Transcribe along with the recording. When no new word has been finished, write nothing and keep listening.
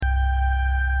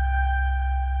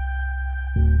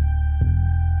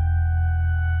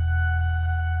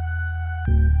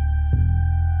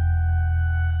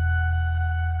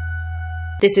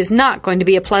This is not going to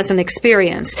be a pleasant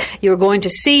experience. You're going to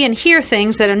see and hear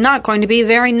things that are not going to be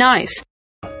very nice.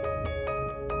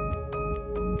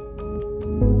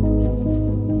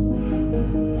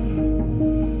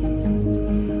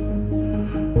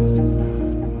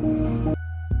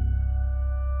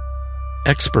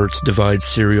 Experts divide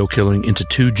serial killing into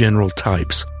two general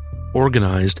types,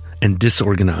 organized and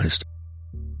disorganized.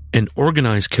 An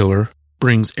organized killer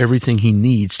brings everything he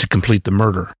needs to complete the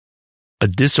murder. A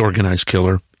disorganized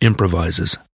killer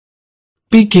improvises.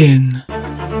 Begin.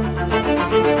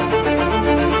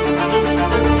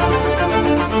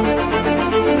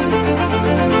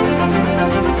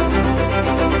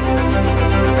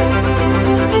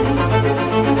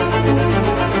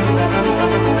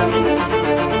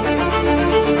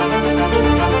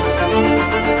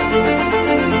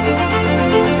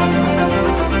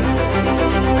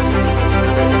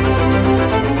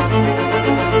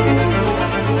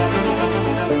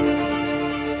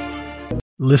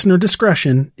 Listener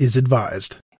discretion is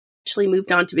advised. Actually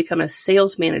moved on to become a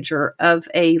sales manager of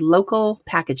a local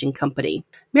packaging company.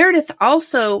 Meredith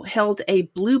also held a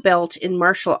blue belt in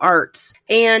martial arts,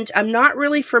 and I'm not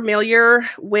really familiar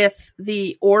with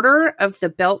the order of the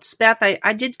belts, Beth.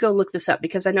 I did go look this up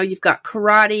because I know you've got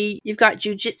karate, you've got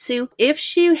jujitsu. If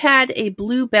she had a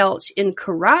blue belt in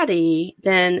karate,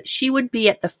 then she would be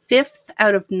at the 5th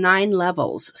out of 9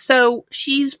 levels. So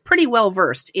she's pretty well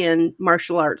versed in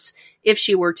martial arts if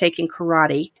she were taking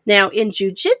karate. Now, in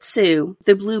jujitsu,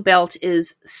 the blue belt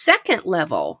is 2nd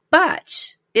level,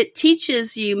 but it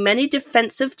teaches you many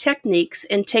defensive techniques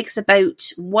and takes about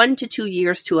 1 to 2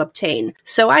 years to obtain.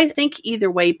 So I think either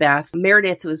way, Beth,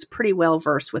 Meredith was pretty well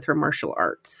versed with her martial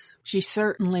arts. She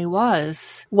certainly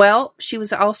was. Well, she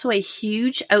was also a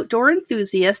huge outdoor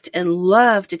enthusiast and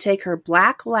loved to take her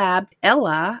black lab,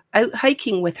 Ella, out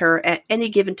hiking with her at any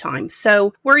given time.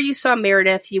 So where you saw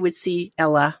Meredith, you would see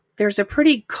Ella. There's a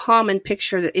pretty common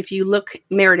picture that if you look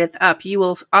Meredith up, you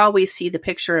will always see the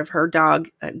picture of her dog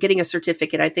getting a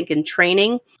certificate, I think, in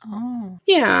training. Oh.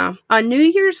 Yeah. On New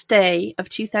Year's Day of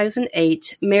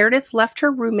 2008, Meredith left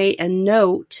her roommate a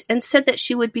note and said that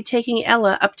she would be taking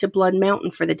Ella up to Blood Mountain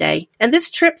for the day. And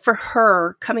this trip for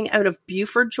her, coming out of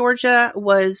Buford, Georgia,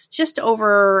 was just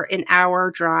over an hour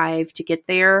drive to get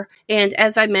there. And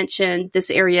as I mentioned,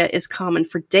 this area is common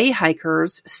for day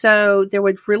hikers, so there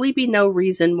would really be no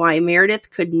reason why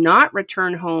Meredith could not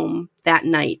return home that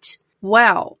night.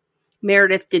 Well,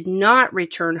 Meredith did not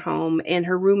return home, and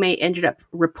her roommate ended up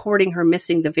reporting her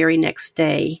missing the very next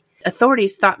day.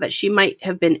 Authorities thought that she might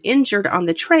have been injured on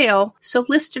the trail, so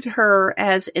listed her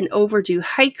as an overdue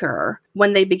hiker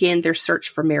when they began their search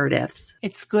for Meredith.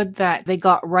 It's good that they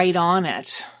got right on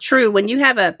it. True. When you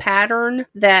have a pattern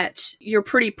that you're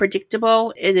pretty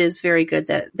predictable, it is very good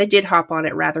that they did hop on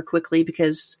it rather quickly,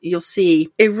 because you'll see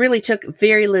it really took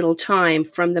very little time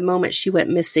from the moment she went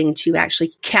missing to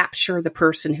actually capture the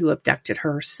person who abducted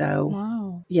her. So,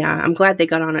 Wow. Yeah, I'm glad they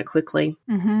got on it quickly.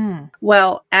 Mm-hmm.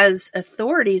 Well, as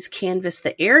authorities canvassed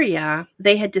the area,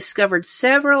 they had discovered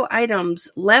several items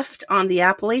left on the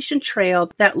Appalachian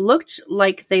Trail that looked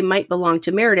like they might belong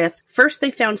to Meredith. First,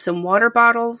 they found some water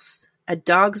bottles, a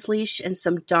dog's leash, and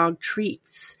some dog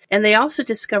treats. And they also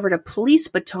discovered a police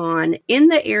baton in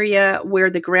the area where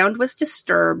the ground was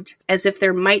disturbed, as if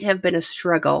there might have been a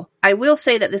struggle. I will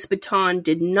say that this baton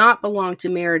did not belong to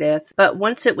Meredith, but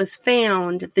once it was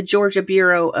found, the Georgia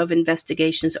Bureau of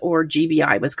Investigations, or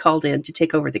GBI, was called in to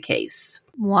take over the case.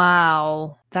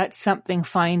 Wow. That's something,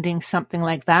 finding something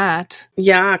like that.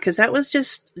 Yeah, because that was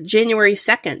just January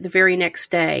 2nd, the very next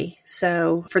day.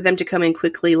 So for them to come in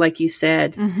quickly, like you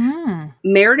said. Mm-hmm.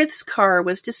 Meredith's car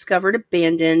was discovered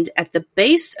abandoned at the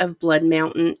base of Blood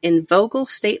Mountain in Vogel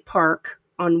State Park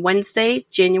on Wednesday,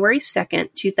 January 2nd,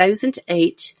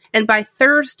 2008. And by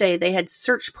Thursday, they had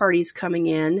search parties coming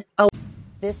in.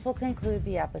 This will conclude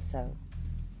the episode.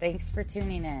 Thanks for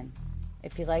tuning in.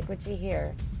 If you like what you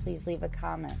hear, please leave a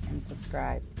comment and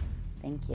subscribe. Thank you.